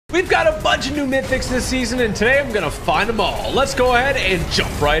We've got a bunch of new mythics this season, and today I'm gonna find them all. Let's go ahead and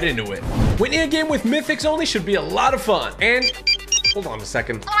jump right into it. Winning a game with mythics only should be a lot of fun. And hold on a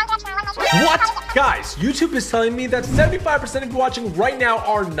second. What? Guys, YouTube is telling me that 75% of you watching right now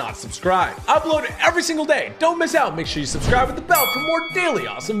are not subscribed. I upload every single day. Don't miss out. Make sure you subscribe with the bell for more daily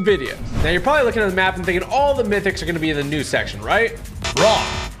awesome videos. Now you're probably looking at the map and thinking all the mythics are gonna be in the news section, right? Wrong.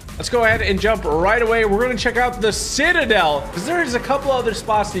 Let's go ahead and jump right away. We're going to check out the Citadel because there's a couple other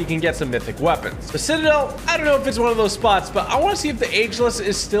spots that you can get some mythic weapons. The Citadel, I don't know if it's one of those spots, but I want to see if the Ageless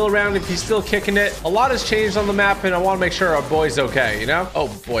is still around, if he's still kicking it. A lot has changed on the map, and I want to make sure our boy's okay, you know? Oh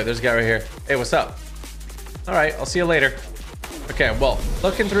boy, there's a guy right here. Hey, what's up? All right, I'll see you later. Okay, well,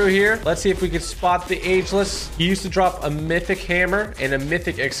 looking through here, let's see if we can spot the Ageless. He used to drop a mythic hammer and a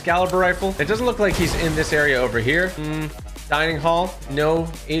mythic Excalibur rifle. It doesn't look like he's in this area over here. Dining hall, no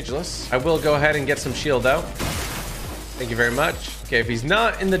Ageless. I will go ahead and get some shield though. Thank you very much. Okay, if he's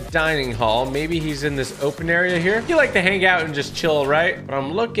not in the dining hall, maybe he's in this open area here. You like to hang out and just chill, right? But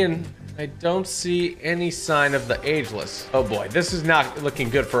I'm looking, I don't see any sign of the Ageless. Oh boy, this is not looking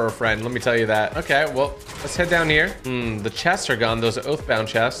good for our friend. Let me tell you that. Okay, well, let's head down here. The chests are gone, those Oathbound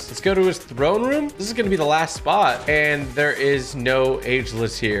chests. Let's go to his throne room. This is gonna be the last spot, and there is no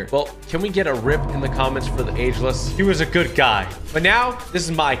Ageless here. Well, can we get a rip in the comments for the Ageless? He was a good guy. But now, this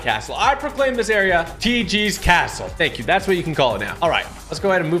is my castle. I proclaim this area TG's castle. Thank you, that's what you can call it now. All right, let's go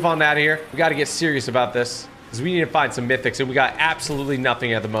ahead and move on out of here. We gotta get serious about this, because we need to find some mythics, and we got absolutely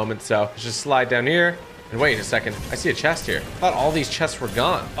nothing at the moment. So let's just slide down here. And wait a second, I see a chest here. I thought all these chests were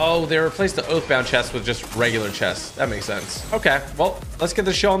gone. Oh, they replaced the Oathbound chest with just regular chests. That makes sense. Okay, well, let's get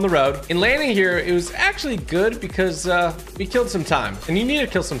the show on the road. In landing here, it was actually good because we killed some time. And you need to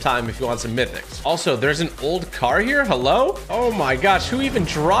kill some time if you want some mythics. Also, there's an old car here. Hello? Oh my gosh, who even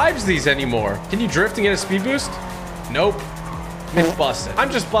drives these anymore? Can you drift and get a speed boost? Nope. Myth busted.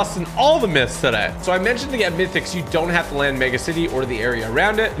 I'm just busting all the myths today. So I mentioned to get mythics, you don't have to land Mega City or the area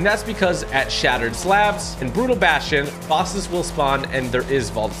around it. And that's because at Shattered Slabs and Brutal Bastion, bosses will spawn and there is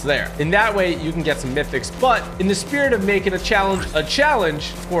vaults there. In that way, you can get some mythics. But in the spirit of making a challenge,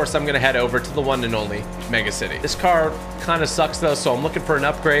 of course, I'm going to head over to the one and only Mega City. This car kind of sucks though, so I'm looking for an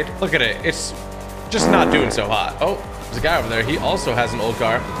upgrade. Look at it. It's just not doing so hot. Oh, there's a guy over there. He also has an old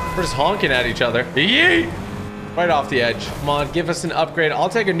car. We're just honking at each other. Yeet! Right off the edge. Come on, give us an upgrade. I'll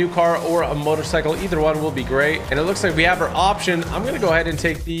take a new car or a motorcycle. Either one will be great. And it looks like we have our option. I'm going to go ahead and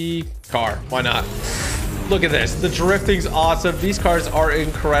take the car. Why not? Look at this. The drifting's awesome. These cars are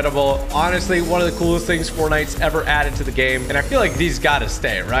incredible. Honestly, one of the coolest things Fortnite's ever added to the game. And I feel like these got to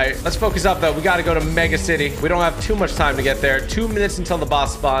stay, right? Let's focus up, though. We got to go to Mega City. We don't have too much time to get there. 2 minutes until the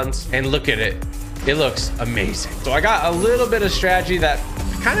boss spawns. And look at it. It looks amazing. So I got a little bit of strategy that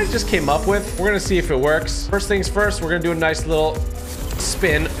kind of just came up with. We're gonna see if it works. First things first, we're gonna do a nice little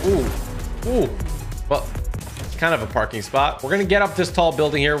spin. Ooh. Well, it's kind of a parking spot. We're gonna get up this tall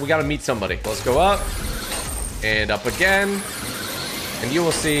building here. We gotta meet somebody. Let's go up and up again. And you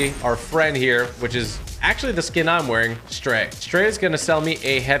will see our friend here, which is actually the skin I'm wearing, Stray. Stray is going to sell me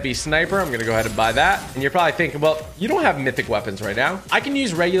a heavy sniper. I'm going to go ahead and buy that. And you're probably thinking, well, you don't have mythic weapons right now. I can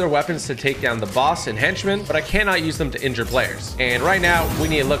use regular weapons to take down the boss and henchmen, but I cannot use them to injure players. And right now, we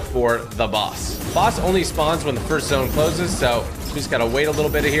need to look for the boss. Boss only spawns when the first zone closes, so we just got to wait a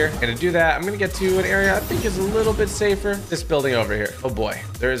little bit here. And to do that, I'm going to get to an area I think is a little bit safer. This building over here. Oh boy,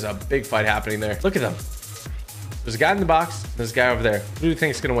 there is a big fight happening there. Look at them. There's a guy in the box. There's a guy over there. Who do you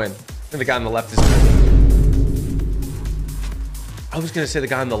think is going to win? I think the guy on the left is... I was going to say the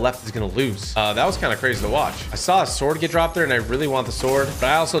guy on the left is going to lose. That was kind of crazy to watch. I saw a sword get dropped there, and I really want the sword. But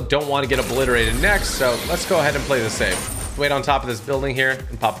I also don't want to get obliterated next, so let's go ahead and play this safe. Wait on top of this building here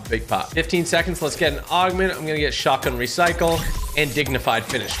and pop a big pop. 15 seconds. Let's get an augment. I'm going to get shotgun recycle and dignified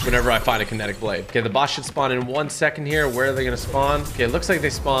finish whenever I find a kinetic blade. Okay, the boss should spawn in 1 second here. Where are they going to spawn? Okay, it looks like they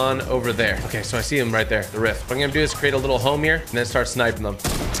spawn over there. Okay, so I see them right there, the rift. What I'm going to do is create a little home here and then start sniping them.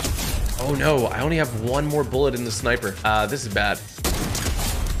 Oh no, I only have one more bullet in the sniper. This is bad.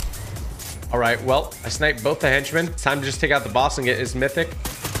 All right, well, I sniped both the henchmen. It's time to just take out the boss and get his mythic.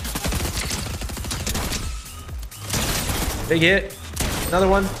 Big hit. Another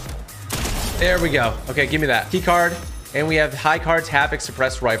one. There we go. Okay, give me that. Key card. And we have High Card's Havoc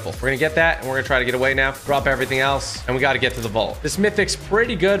Suppressed Rifle. We're going to get that, and we're going to try to get away now. Drop everything else, and we got to get to the vault. This mythic's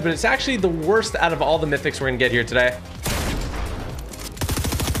pretty good, but it's actually the worst out of all the mythics we're going to get here today.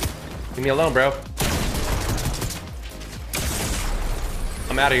 Leave me alone, bro.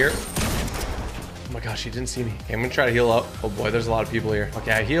 I'm out of here. Oh my gosh, he didn't see me. Okay, I'm gonna try to heal up. Oh boy, there's a lot of people here.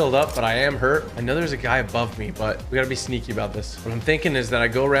 Okay, I healed up, but I am hurt. I know there's a guy above me, but we gotta be sneaky about this. What I'm thinking is that I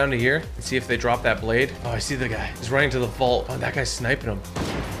go around to here and see if they drop that blade. Oh, I see the guy. He's running to the vault. Oh, that guy's sniping him.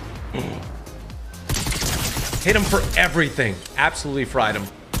 Hit him for everything. Absolutely fried him.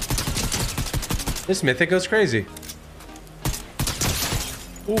 This mythic goes crazy.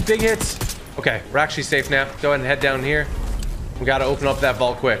 Ooh, big hits. Okay, we're actually safe now. Go ahead and head down here. We got to open up that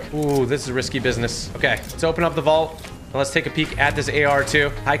vault quick. Ooh, this is risky business. Okay, let's open up the vault. And let's take a peek at this AR too.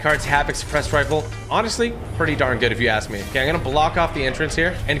 High cards, Havoc, suppressed rifle. Honestly, pretty darn good if you ask me. Okay, I'm gonna block off the entrance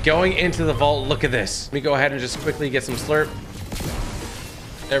here. And going into the vault, look at this. Let me go ahead and just quickly get some slurp.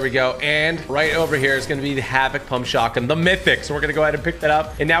 There we go. And right over here is going to be the Havoc Pump Shotgun, the Mythic. So we're going to go ahead and pick that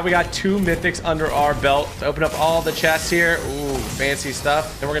up. And now we got 2 Mythics under our belt. Let's open up all the chests here. Ooh, fancy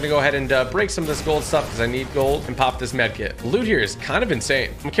stuff. Then we're going to go ahead and break some of this gold stuff because I need gold and pop this med kit. The loot here is kind of insane.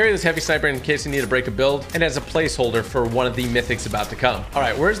 I'm going to carry this heavy sniper in case you need to break a build and as a placeholder for one of the Mythics about to come. All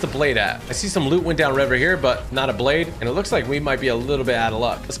right, where's the blade at? I see some loot went down right over here, but not a blade. And it looks like we might be a little bit out of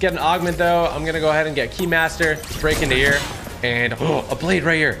luck. Let's get an augment though. I'm going to go ahead and get Keymaster. Let's break into here. And oh, a blade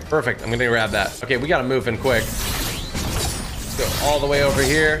right here. Perfect. I'm gonna grab that. Okay, we gotta move in quick. Let's go all the way over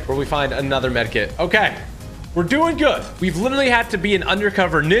here where we find another medkit. Okay, we're doing good. We've literally had to be an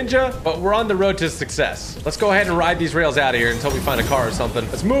undercover ninja, but we're on the road to success. Let's go ahead and ride these rails out of here until we find a car or something.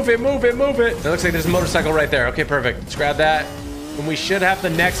 Let's move it, move it, move it. It looks like there's a motorcycle right there. Okay, perfect. Let's grab that. And we should have the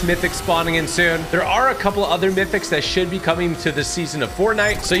next mythic spawning in soon. There are a couple other mythics that should be coming to this season of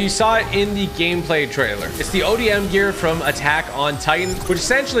Fortnite. So you saw it in the gameplay trailer. It's the ODM gear from Attack on Titan, which is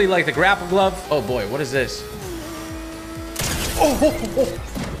essentially like the grapple glove. Oh boy, what is this?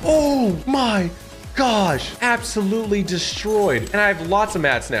 Oh my gosh, absolutely destroyed. And I have lots of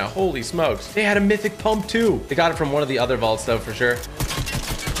mats now. Holy smokes. They had a mythic pump too. They got it from one of the other vaults though, for sure.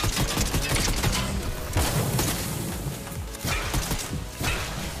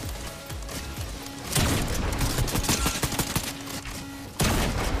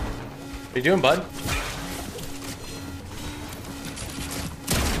 What are you doing, bud?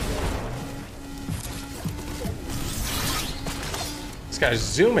 This guy's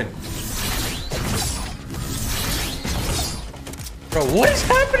zooming. Bro, what is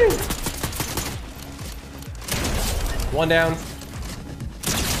happening? One down.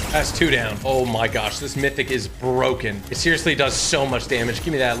 That's 2 down. Oh my gosh, this mythic is broken. It seriously does so much damage.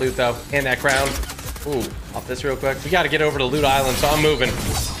 Give me that loot though, and that crown. Ooh, off this real quick. We gotta get over to Loot Island, so I'm moving.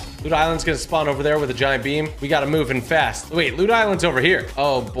 Loot Island's gonna spawn over there with a giant beam. We gotta move in fast. Wait, Loot Island's over here.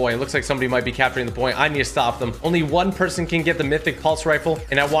 Oh boy, it looks like somebody might be capturing the point. I need to stop them. Only one person can get the mythic pulse rifle,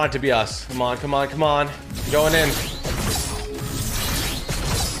 and I want it to be us. Come on, come on, come on. Going in.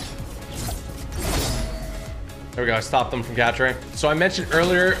 There we go. I stopped them from capturing. So I mentioned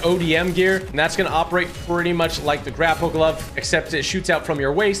earlier ODM gear, and that's going to operate pretty much like the grapple glove, except it shoots out from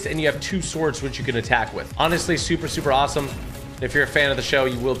your waist, and you have 2 swords which you can attack with. Honestly, super, super awesome. If you're a fan of the show,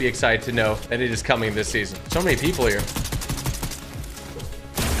 you will be excited to know that it is coming this season. So many people here.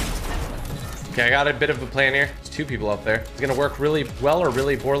 Okay, I got a bit of a plan here. There's 2 people up there. It's going to work really well or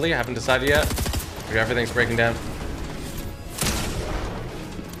really poorly. I haven't decided yet. Okay, everything's breaking down.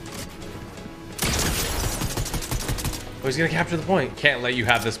 Oh, he's gonna capture the point. Can't let you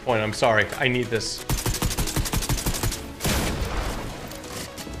have this point. I'm sorry. I need this.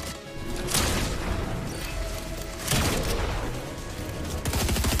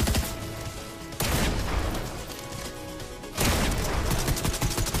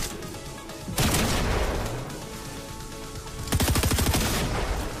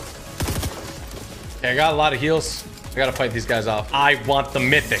 Okay, I got a lot of heals. I gotta fight these guys off. I want the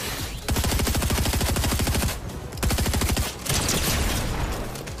mythic.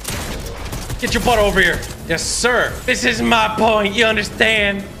 Get your butt over here. Yes, sir. This is my point. You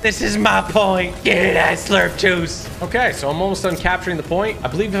understand? This is my point. Get that slurp juice. Okay, so I'm almost done capturing the point. I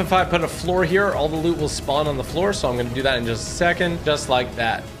believe if I put a floor here, all the loot will spawn on the floor. So I'm going to do that in just a second. Just like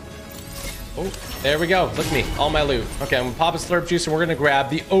that. Oh, there we go. Look at me. All my loot. Okay, I'm going to pop a slurp juice and we're going to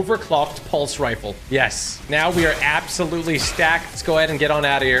grab the overclocked pulse rifle. Yes. Now we are absolutely stacked. Let's go ahead and get on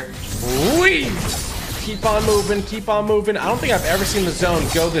out of here. Whee! Keep on moving, keep on moving. I don't think I've ever seen the zone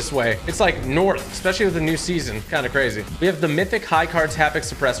go this way. It's like north, especially with the new season. Kind of crazy. We have the mythic high cards Havoc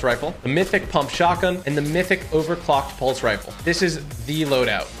suppressed rifle, the mythic pump shotgun, and the mythic overclocked pulse rifle. This is the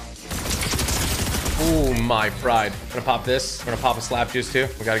loadout. Oh my pride. I'm gonna pop this. I'm gonna pop a slap juice too.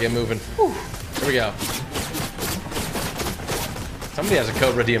 We gotta get moving. Whew. Here we go. Somebody has a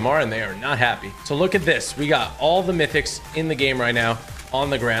Cobra DMR and they are not happy. So look at this. We got all the mythics in the game right now. On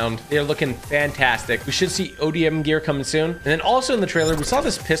the ground. They're looking fantastic. We should see ODM gear coming soon. And then also in the trailer, we saw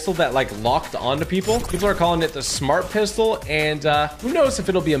this pistol that like locked onto people. People are calling it the smart pistol. And who knows if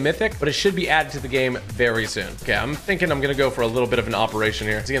it'll be a mythic, but it should be added to the game very soon. Okay, I'm thinking I'm going to go for a little bit of an operation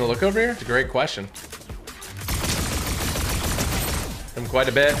here. Is he going to look over here? It's a great question. Him quite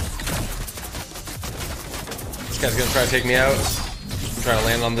a bit. This guy's gonna try to take me out. I'm trying to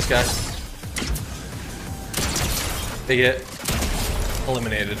land on this guy. Big hit.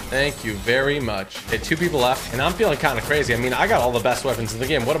 Eliminated. Thank you very much. Okay, 2 people left, and I'm feeling kind of crazy. I mean, I got all the best weapons in the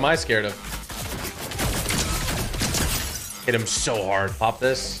game. What am I scared of? Hit him so hard. Pop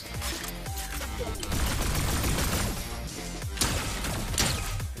this.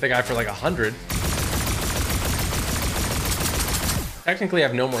 The guy for like 100. Technically, I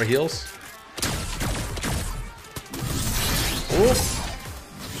have no more heals. Oof.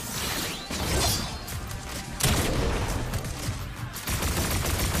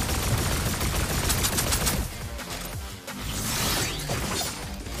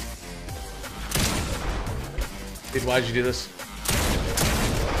 Dude, why'd you do this?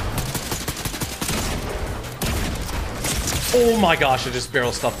 Oh my gosh, I just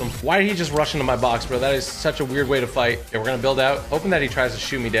barrel stuffed him. Why did he just rush into my box, bro? That is such a weird way to fight. Okay, we're gonna build out. Hoping that he tries to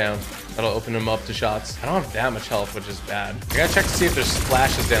shoot me down. That'll open him up to shots. I don't have that much health, which is bad. I gotta check to see if there's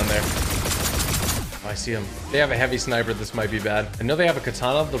splashes down there. Oh, I see him. They have a heavy sniper. This might be bad. I know they have a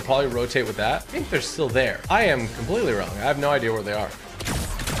katana. They'll probably rotate with that. I think they're still there. I am completely wrong. I have no idea where they are.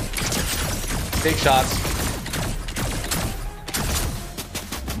 Big shots.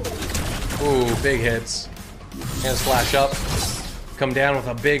 Ooh, big hits. And splash up. Come down with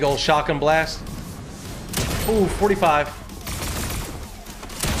a big old shotgun blast. Ooh, 45.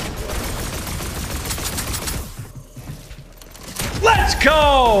 Let's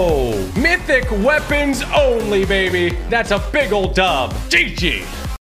go! Mythic weapons only, baby. That's a big old dub. GG.